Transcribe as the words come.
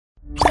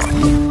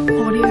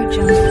Audio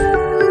Jungle.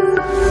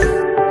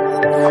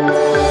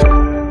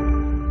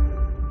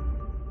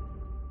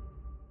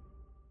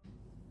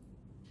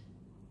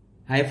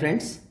 Hi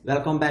friends,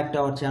 welcome back to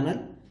our channel.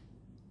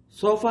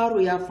 So far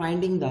we are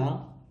finding the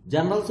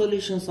general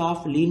solutions of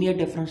linear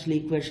differential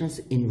equations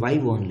in y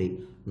only.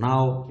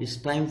 Now it's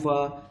time for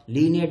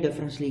linear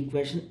differential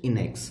equation in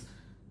x.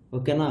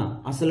 Okay na?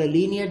 అసలు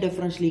linear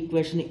differential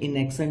equation in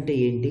x అంటే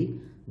ఏంటి?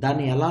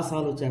 దాన్ని ఎలా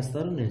solve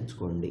చేస్తారో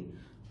నేర్చుకోండి.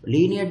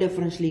 Linear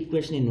differential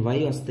equation in y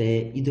వస్తే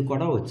ఇది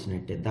కూడా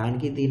వచ్చినట్టే.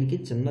 దానికి దీనికి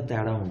చిన్న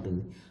తేడా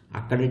ఉంటుంది.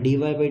 అక్కడ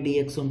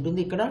dy/dx ఉంటుంది,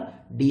 ఇక్కడ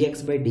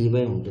dx/dy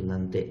ఉంటుంది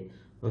అంతే.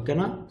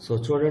 ఓకేనా? సో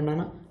చూడండి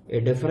అన్న, ఏ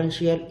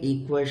differential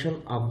equation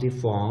of the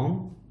form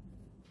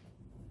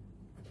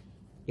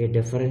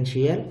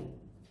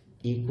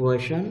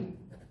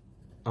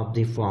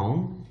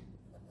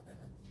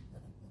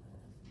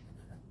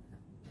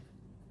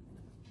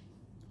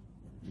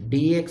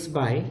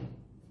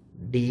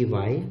dx/dy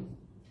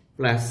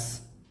plus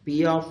p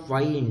of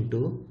y into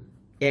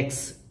x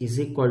is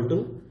equal to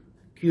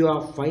q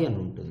of y అని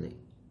ఉంటుంది.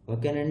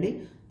 ఓకేనండి?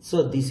 So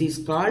this is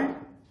called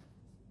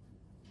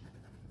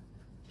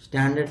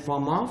standard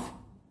form of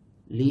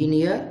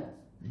linear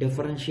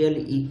differential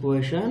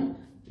equation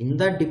in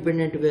the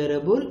dependent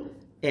variable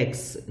x.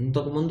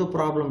 ఇంతకుముందు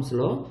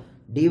ప్రాబ్లమ్స్లో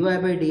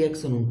dy/dx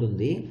అని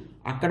ఉంటుంది,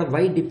 అక్కడ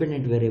y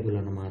dependent variable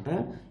అనమాట.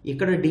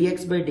 ఇక్కడ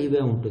dx/dy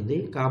ఉంటుంది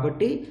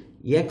కాబట్టి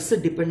x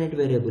డిపెండెంట్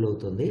వేరియబుల్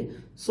అవుతుంది.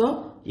 సో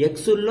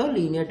xలో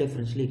లీనియర్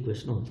డిఫరెన్షియల్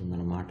ఈక్వేషన్ అవుతుంది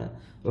అనమాట.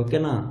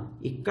 ఓకేనా?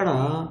 ఇక్కడ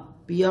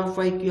p of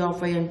y q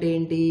of y అంటే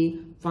ఏంటి?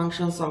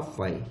 Functions of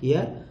y.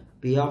 Here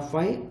p of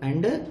y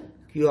and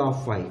q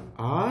of y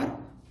are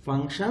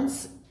functions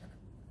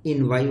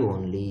in y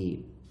only.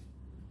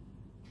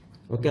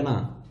 ఓకేనా?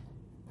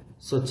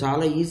 సో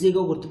చాలా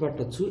ఈజీగా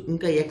గుర్తుపెట్టచ్చు.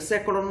 ఇంకా ఎక్స్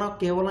ఎక్కడున్నా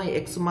కేవలం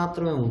ఎక్స్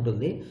మాత్రమే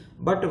ఉంటుంది,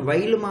 బట్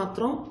వైలు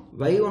మాత్రం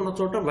వై ఉన్న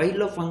చోట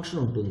వైలో ఫంక్షన్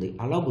ఉంటుంది.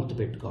 అలా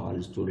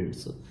గుర్తుపెట్టుకోవాలి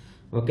స్టూడెంట్స్.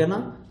 ఓకేనా?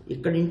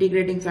 ఇక్కడ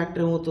ఇంటిగ్రేటింగ్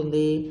ఫ్యాక్టర్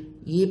ఏమవుతుంది?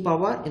 ఈ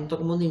పవర్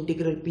ఇంతకుముందు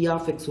ఇంటిగ్రల్ పి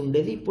ఆఫ్ ఎక్స్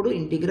ఉండేది, ఇప్పుడు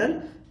integral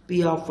P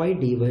of why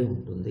DY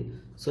ఉంటుంది.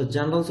 సో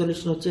జనరల్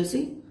సొల్యూషన్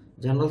వచ్చేసి,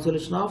 general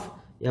solution of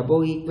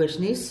above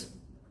equation is,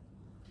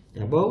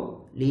 above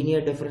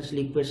linear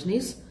differential equation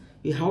is,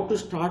 you have to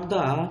start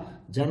the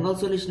general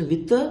solution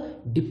with the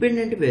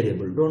dependent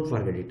variable. Don't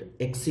forget it.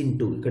 x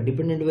into ఇక్కడ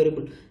dependent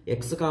variable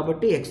x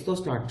కాబట్టి x తో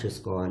start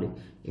చేసుకోవాలి.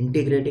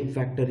 Integrating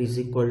factor is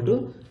equal to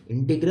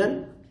integral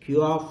q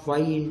of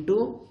y into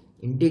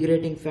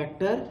integrating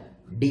factor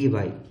dy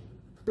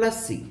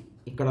plus c.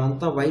 ఇక్కడ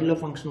అంతా వైలో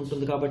function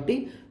ఉంటుంది కాబట్టి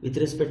with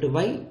respect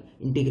why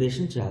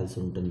integration చేయాల్సి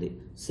ఉంటుంది.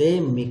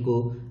 సేమ్ మీకు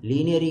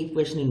లీనియర్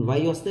ఈక్వేషన్ ఇన్ వై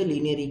వస్తే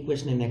లీనియర్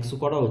ఈక్వేషన్ ఇన్ ఎక్స్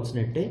కూడా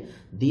వచ్చినట్టే.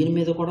 దీని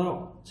మీద కూడా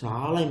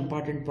చాలా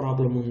ఇంపార్టెంట్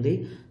ప్రాబ్లం ఉంది.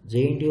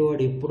 జేఎన్టీయూ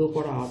వాడు ఎప్పుడు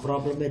కూడా ఆ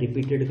ప్రాబ్లమే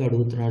రిపీటెడ్గా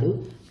అడుగుతున్నాడు.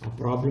 ఆ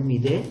ప్రాబ్లం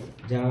ఇదే,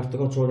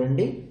 జాగ్రత్తగా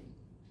చూడండి.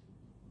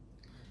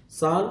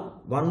 Solve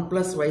 1 +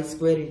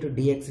 y² into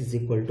dx is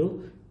equal to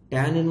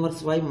tan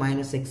inverse y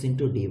minus x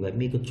into dy.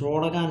 మీకు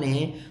చూడగానే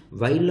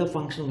వైలో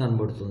ఫంక్షన్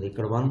కనబడుతుంది.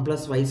 ఇక్కడ 1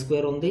 +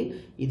 y² ఉంది,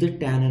 ఇది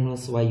tan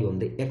inverse y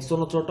ఉంది. x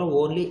ఉన్న చోట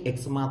ఓన్లీ x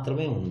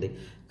మాత్రమే ఉంది.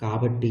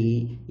 కాబట్టి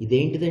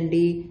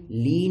ఇదేంటిదండి?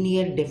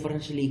 Linear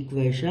differential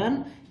equation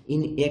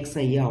in x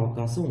అయ్యే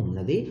అవకాశం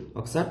ఉన్నది.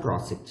 ఒకసారి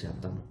క్రాస్ చెక్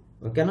చేద్దాం.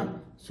 ఓకేనా?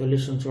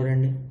 సొల్యూషన్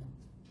చూడండి.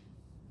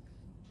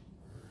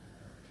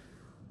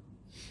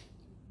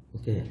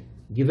 Okay,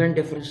 given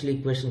differential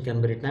equation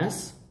can be written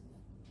as,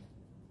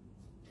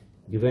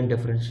 given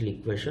differential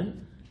equation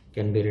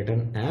can be written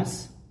as,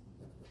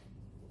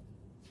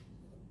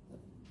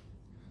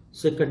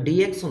 so ఇక్కడ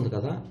dx ఉంది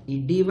కదా, ఈ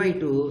dy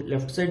టు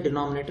లెఫ్ట్ సైడ్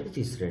డినామినేటర్కి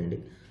తీసుకురండి.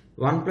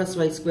 1 +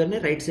 y²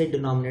 రైట్ సైడ్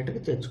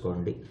డినామినేటర్కి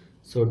తెచ్చుకోండి.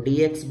 So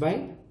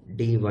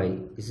dx/dy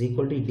is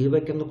equal to ఈ dy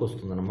కిందకు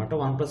వస్తుంది అనమాట.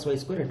 1 +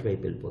 y²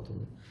 అటువైపు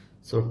వెళ్ళిపోతుంది.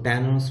 So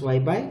tan inverse y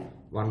by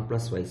 1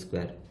 +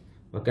 y².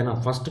 ఓకేనా?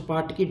 ఫస్ట్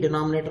పార్ట్కి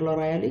డినామినేటర్లో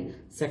రాయాలి,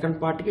 సెకండ్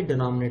పార్ట్కి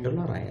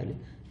డినామినేటర్లో రాయాలి.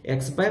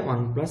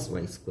 x/1 +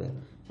 y².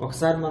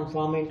 ఒకసారి మన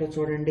ఫామ్ ఏంటో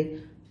చూడండి.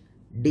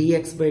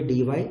 dx/dy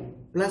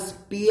plus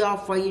p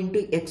of y into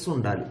x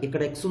ఉండాలి.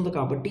 ఇక్కడ x ఉంది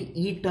కాబట్టి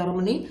ఈ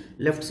టర్మ్ని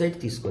లెఫ్ట్ సైడ్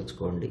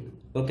తీసుకొచ్చుకోండి.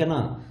 ఓకేనా?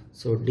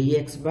 సో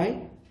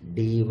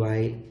dx/dy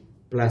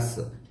ప్లస్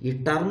ఈ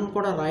టర్మ్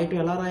కూడా రాయటం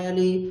ఎలా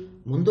రాయాలి?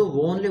 ముందు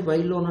ఓన్లీ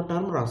వైలో ఉన్న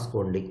టర్మ్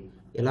రాసుకోండి.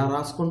 ఇలా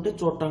రాసుకుంటే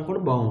చూడటానికి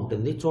కూడా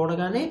బాగుంటుంది.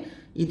 చూడగానే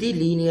ఇది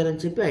లీనియర్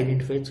అని చెప్పి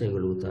ఐడెంటిఫై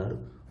చేయగలుగుతారు.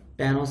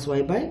 tan inverse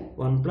y by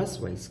 1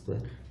 +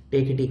 y².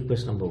 Take it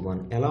equation number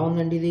 1. ఎలా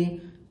ఉందండి ఇది?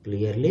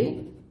 Clearly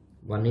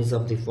 1 is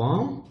of the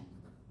form,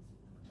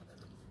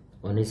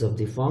 1 is of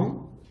the form,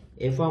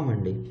 A form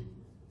అండి?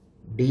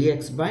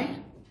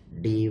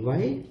 dx/dy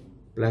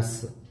plus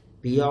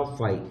p of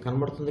y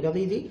కనబడుతుంది కదా,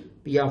 ఇది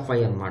p of y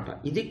అనమాట,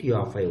 ఇది q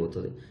of y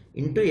అవుతుంది.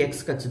 ఇంటూ x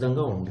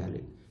ఖచ్చితంగా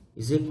ఉండాలి.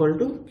 Is equal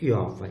to q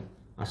of y.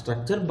 ఆ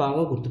స్ట్రక్చర్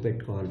బాగా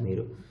గుర్తుపెట్టుకోవాలి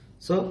మీరు.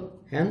 So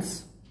hence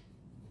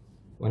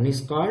 1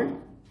 is called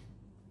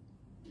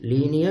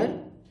linear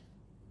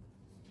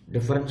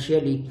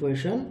differential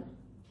equation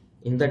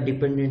in the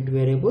dependent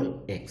variable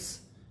x.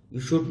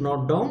 You should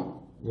note down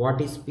what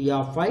is p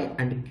of y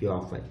and q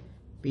of y.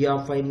 P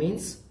of y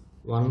means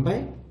 1 by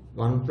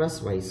 1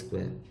 plus y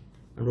square.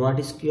 And what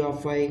is q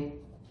of y?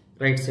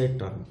 Right side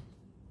term.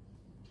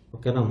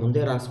 ఓకేనా,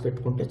 ముందే రాసి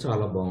పెట్టుకుంటే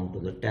చాలా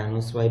బాగుంటుంది. tan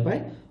of y by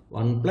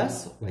 1 plus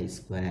y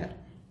square.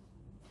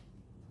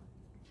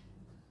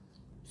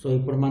 So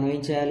ఇప్పుడు మనం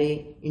ఏం చేయాలి?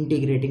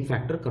 ఇంటిగ్రేటింగ్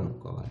ఫ్యాక్టర్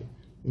కనుక్కోవాలి.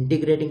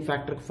 ఇంటిగ్రేటింగ్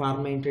ఫ్యాక్టర్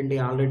ఫార్మ్ ఏంటండి?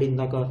 ఆల్రెడీ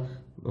ఇందాక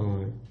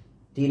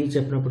థియరీ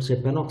చెప్పినప్పుడు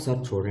చెప్పాను,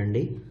 ఒకసారి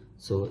చూడండి.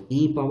 సో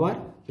ఈ power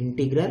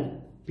integral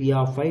p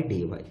of y dy.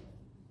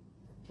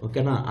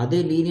 ఓకేనా, అదే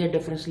linear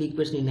differential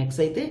equation in x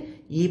అయితే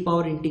ఈ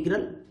power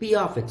integral p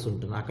of x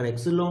ఉంటుంది. అక్కడ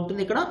xలో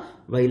ఉంటుంది, ఇక్కడ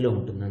yలో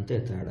ఉంటుంది, అంతే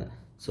తేడా.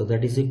 So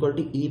that is equal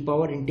to ఈ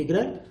power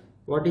integral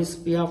what is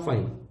p of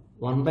y?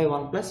 1 by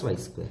 1 plus y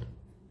square.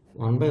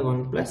 1 by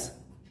 1 plus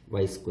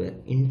y square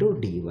into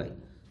dy.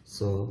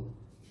 So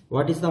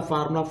what is the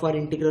formula for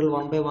integral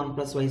 1 by 1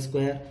 plus y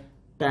square?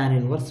 Tan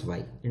inverse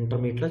y.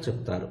 ఇంటర్మీడియట్లో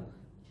చెప్తారు.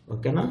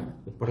 ఓకేనా,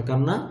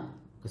 ఇప్పటికన్నా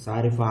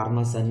ఒకసారి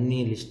formulas అన్నీ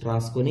list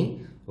రాసుకొని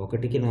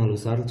 1కి 4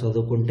 సార్లు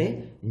చదువుకుంటే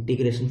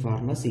ఇంటిగ్రేషన్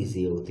ఫార్ములాస్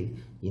ఈజీ అవుతాయి.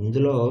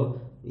 ఇందులో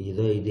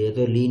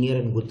ఇదేదో లీనియర్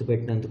అని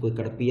గుర్తుపెట్టినందుకు,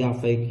 ఇక్కడ p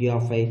of y q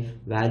of y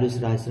values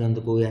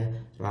రాసినందుకు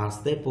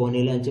రాస్తే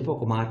పోనీలే అని చెప్పి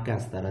ఒక మార్క్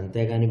వేస్తారు,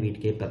 అంతేగాని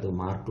వీటికి పెద్ద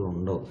మార్కులు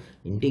ఉండవు.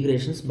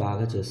 ఇంటిగ్రేషన్స్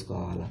బాగా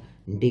చేసుకోవాలా.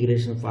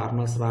 ఇంటిగ్రేషన్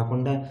ఫార్ములాస్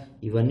రాకుండా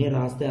ఇవన్నీ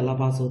రాస్తే ఎలా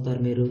పాస్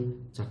అవుతారు మీరు?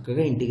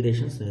 చక్కగా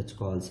ఇంటిగ్రేషన్స్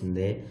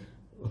నేర్చుకోవాల్సిందే.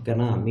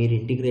 ఓకేనా, మీరు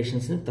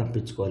ఇంటిగ్రేషన్స్ని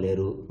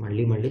తప్పించుకోలేరు.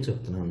 మళ్ళీ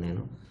చెప్తున్నాను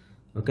నేను.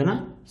 ఓకేనా,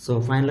 సో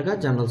ఫైనల్గా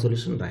జనరల్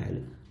సొల్యూషన్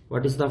రాయాలి.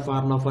 What is the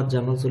formula for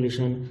general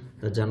solution?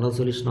 The general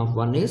solution of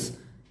 1 is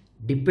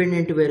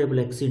dependent variable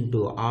x into,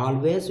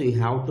 always we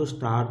have to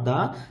start the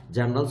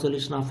general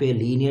solution of a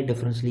linear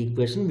differential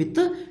equation with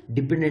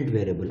dependent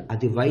variable.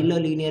 అది y లో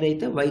linear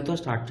అయితే y తో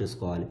start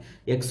చేసుకోవాలి,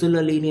 x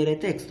లో linear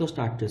అయితే x తో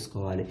start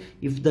చేసుకోవాలి.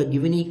 If the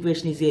given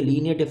equation is a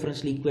linear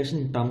differential equation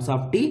in terms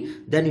of t,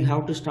 then you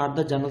have to start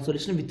the general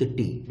solution with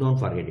t. Don't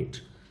forget it.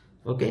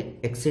 Okay,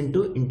 x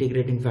into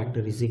integrating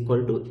factor is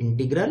equal to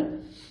integral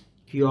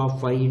q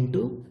of y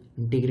into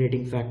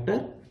integrating factor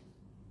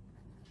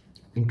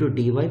into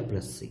dy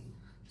plus c.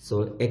 So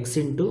x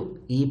into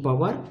e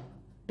power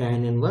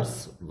tan inverse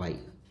y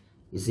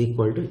is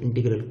equal to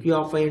integral q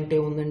of y అంటే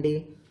ఉందండి,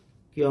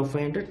 q of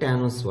y అంటే tan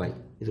inverse y.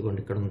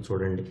 ఇదిగోండి ఇక్కడ ఉంది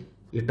చూడండి,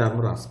 ఈ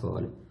term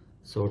రాసుకోవాలి.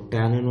 So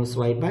tan inverse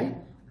y by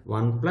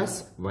 1 plus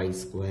y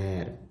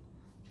square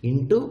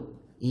into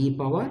e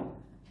power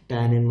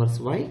tan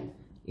inverse y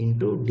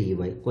into dy.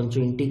 కొంచెం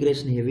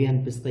ఇంటిగ్రేషన్ హెవీ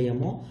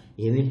అనిపిస్తాయేమో,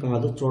 ఏమీ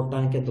కాదు,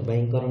 చూడటానికి ఎంత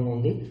భయంకరంగా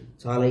ఉంది,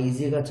 చాలా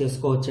ఈజీగా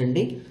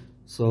చేసుకోవచ్చండి.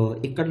 సో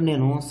ఇక్కడ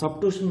నేను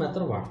సబ్స్టిట్యూషన్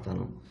మెథడ్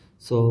వాడతాను.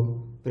 సో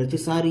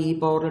ప్రతిసారి ఈ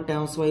పవర్లో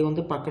tan y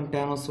ఉంది, పక్కన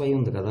tan y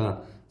ఉంది కదా.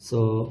 సో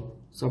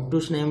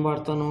సబ్స్టిట్యూషన్ ఏం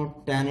వాడతాను?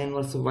 tan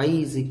inverse y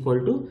is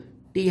equal to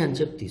t అని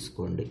చెప్పి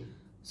తీసుకోండి.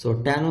 సో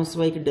tan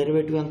yకి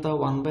డెరివేటివ్ ఎంత?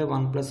 1 by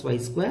 1 plus y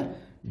square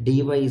dy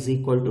is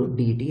equal to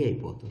dt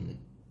అయిపోతుంది.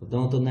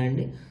 అర్థమవుతుందా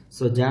అండి?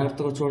 సో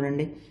జాగ్రత్తగా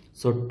చూడండి.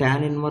 సో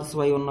tan ఇన్వర్స్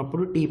y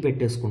ఉన్నప్పుడు t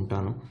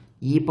పెట్టేసుకుంటాను,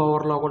 ఈ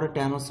పవర్లో కూడా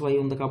tan y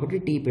ఉంది కాబట్టి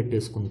t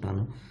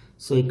పెట్టేసుకుంటాను.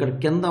 సో ఇక్కడ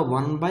కింద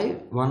 1 by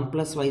 1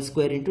 plus y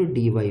square into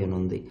dy అని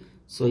ఉంది.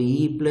 సో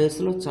ఈ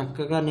ప్లేస్లో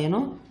చక్కగా నేను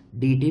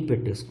dt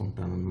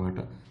పెట్టేసుకుంటాను అనమాట.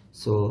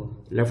 సో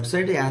లెఫ్ట్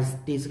సైడ్ యాజ్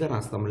టీస్గా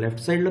రాస్తాము,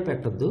 లెఫ్ట్ సైడ్లో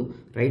పెట్టద్దు,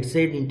 రైట్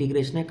సైడ్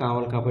ఇంటిగ్రేషనే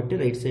కావాలి కాబట్టి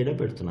రైట్ సైడ్లో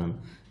పెడుతున్నాను.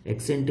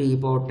 x into e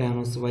power tan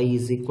y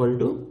is equal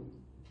to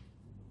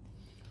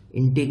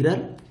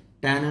integral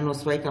tan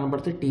y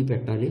కనబడితే t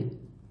పెట్టాలి.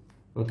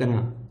 ఓకేనా,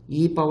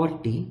 ఈ పవర్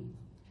t,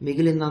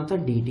 మిగిలిందంతా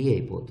dt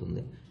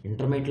అయిపోతుంది.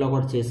 ఇంటర్మీడియట్లో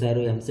కూడా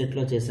చేశారు,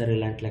 ఎంసెట్లో చేశారు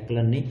ఇలాంటి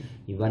లెక్కలన్నీ.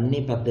 ఇవన్నీ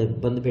పెద్ద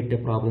ఇబ్బంది పెట్టే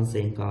ప్రాబ్లమ్స్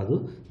ఏం కాదు,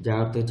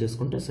 జాగ్రత్తగా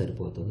చేసుకుంటే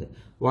సరిపోతుంది.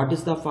 What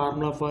is the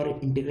formula for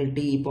integral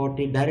tea ఈ పవర్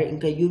టీ? డైరెక్ట్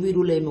ఇంకా యూవీ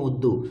రూల్ ఏమి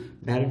వద్దు,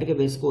 డైరెక్ట్గా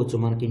వేసుకోవచ్చు.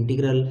 మనకి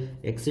ఇంటిగ్రల్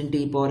ఎక్స్ ఇంటూ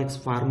ఈ పవర్ ఎక్స్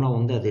ఫార్ములా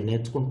ఉంది, అది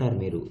నేర్చుకుంటారు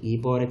మీరు. ఈ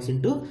power X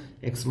into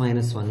X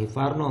minus 1 ఈ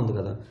ఫార్ములా ఉంది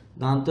కదా,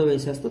 దాంతో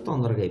వేసేస్తే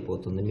తొందరగా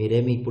అయిపోతుంది.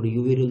 మీరేమి ఇప్పుడు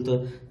యూవీ రూల్తో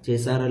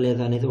చేశారా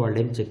లేదా అనేది వాళ్ళు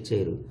ఏమి చెక్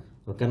చేయరు.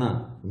 ఓకేనా,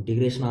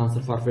 ఇంటిగ్రేషన్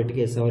ఆన్సర్ పర్ఫెక్ట్గా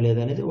వేసావా లేదా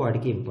అనేది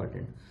వాడికి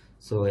ఇంపార్టెంట్.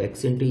 సో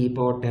ఎక్స్ ఇంటూ ఈ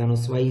power tan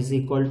y is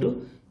equal to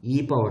ఈ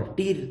పవర్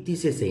టీ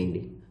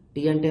తీసేసేయండి,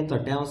 టీ అంటే ఎంత?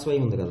 tan y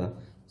ఉంది కదా.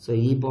 సో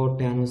ఈ power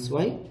tan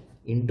y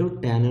into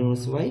tan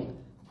y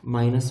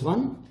minus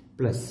 1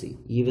 plus C.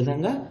 ఈ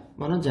విధంగా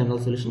మనం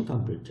జనరల్ సొల్యూషన్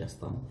కంప్లీట్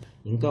చేస్తాము.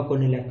 ఇంకా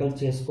కొన్ని లెక్కలు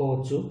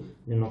చేసుకోవచ్చు,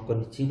 నేను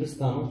కొన్ని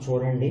చూపిస్తాను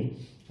చూడండి,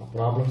 ఆ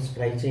ప్రాబ్లమ్స్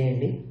ట్రై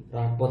చేయండి,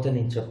 రాకపోతే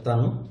నేను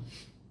చెప్తాను.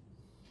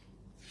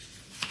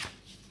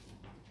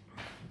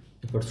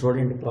 ఇప్పుడు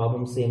చూడండి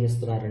ప్రాబ్లమ్స్ ఏమి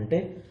ఇస్తున్నారంటే,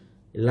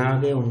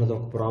 ఇలాగే ఉన్నది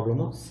ఒక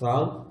problem.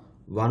 Solve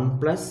 1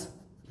 plus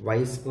y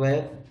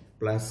square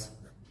plus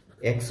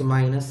X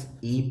minus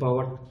ఈ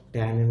power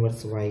tan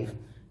inverse y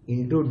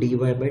into dy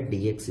by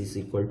dx is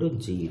equal to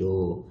 0.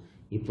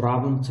 ఈ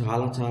ప్రాబ్లం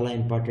చాలా చాలా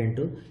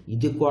ఇంపార్టెంట్.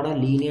 ఇది కూడా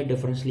లీనియర్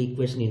డిఫరెన్షియల్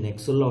ఈక్వేషన్ ఇన్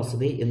ఎక్స్లో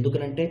వస్తుంది.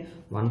 ఎందుకంటే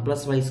 1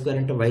 ప్లస్ వై స్క్వేర్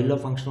అంటే వైలో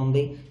ఫంక్షన్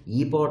ఉంది,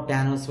 ఈ power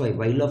tan inverse y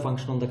వైలో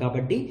function ఉంది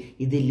కాబట్టి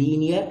ఇది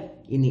లీనియర్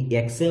ఇన్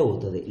ఎక్సే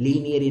అవుతుంది,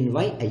 లీనియర్ ఇన్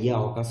వై అయ్యే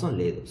అవకాశం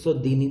లేదు. సో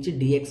దీని నుంచి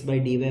dx బై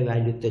dy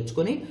వాల్యూ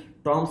తెచ్చుకొని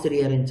టర్మ్స్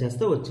రీఅరేంజ్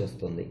చేస్తే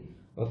వచ్చేస్తుంది.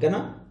 ఓకేనా,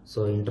 సో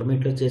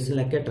ఇంటర్మీడియట్లో చేసిన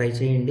లెక్కే ట్రై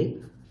చేయండి.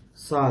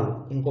 సాల్వ్.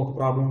 ఇంకొక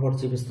ప్రాబ్లం కూడా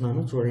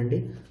చూపిస్తున్నాను చూడండి.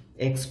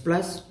 ఎక్స్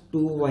ప్లస్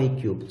 2y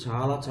క్యూబ్,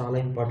 చాలా చాలా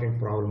ఇంపార్టెంట్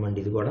ప్రాబ్లం అండి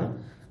ఇది కూడా.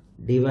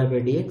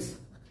 dy/dx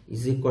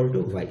is equal to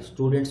y.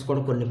 Students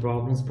కూడా కొన్ని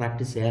ప్రాబ్లమ్స్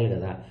ప్రాక్టీస్ చేయాలి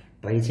కదా,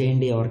 ట్రై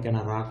చేయండి.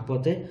 ఎవరికైనా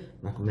రాకపోతే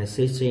నాకు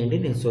మెసేజ్ చేయండి,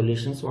 నేను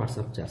సొల్యూషన్స్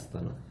వాట్సాప్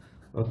చేస్తాను.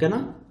 ఓకేనా?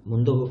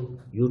 ముందు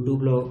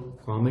యూట్యూబ్లో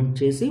కామెంట్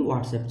చేసి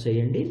వాట్సాప్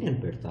చేయండి, నేను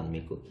పెడతాను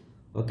మీకు.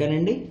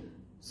 ఓకేనండి?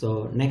 సో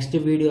నెక్స్ట్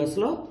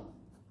వీడియోస్లో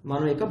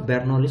మనం ఇక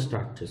బెర్నౌలీ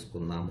స్టార్ట్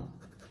చేసుకుందాము.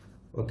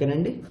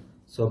 ఓకేనండి?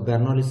 సో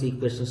బెర్నౌలీస్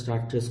ఈక్వేషన్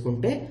స్టార్ట్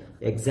చేసుకుంటే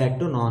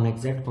ఎగ్జాక్ట్ నాన్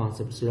ఎగ్జాక్ట్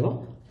కాన్సెప్ట్స్లో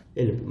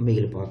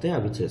మిగిలిపోతాయి,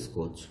 అవి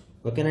చేసుకోవచ్చు.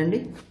 ఓకేనండి?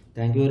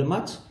 Thank you very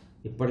much.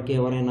 ఇప్పటికీ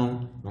ఎవరైనా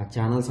నా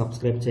ఛానల్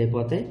సబ్స్క్రైబ్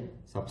చేయకపోతే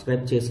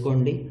సబ్స్క్రైబ్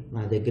చేసుకోండి.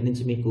 నా దగ్గర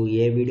నుంచి మీకు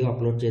ఏ వీడియో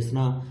అప్లోడ్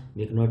చేసినా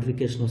మీకు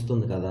నోటిఫికేషన్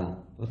వస్తుంది కదా.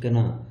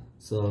 ఓకేనా?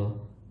 సో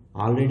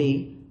ఆల్రెడీ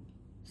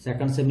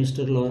సెకండ్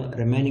సెమిస్టర్లో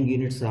రిమైనింగ్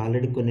యూనిట్స్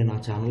ఆల్రెడీ కొన్ని నా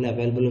ఛానల్లో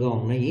అవైలబుల్గా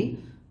ఉన్నాయి.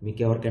 మీకు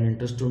ఎవరికైనా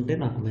ఇంట్రెస్ట్ ఉంటే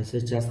నాకు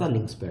మెసేజ్ చేస్తా,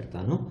 లింక్స్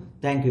పెడతాను.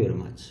 Thank you very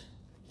much.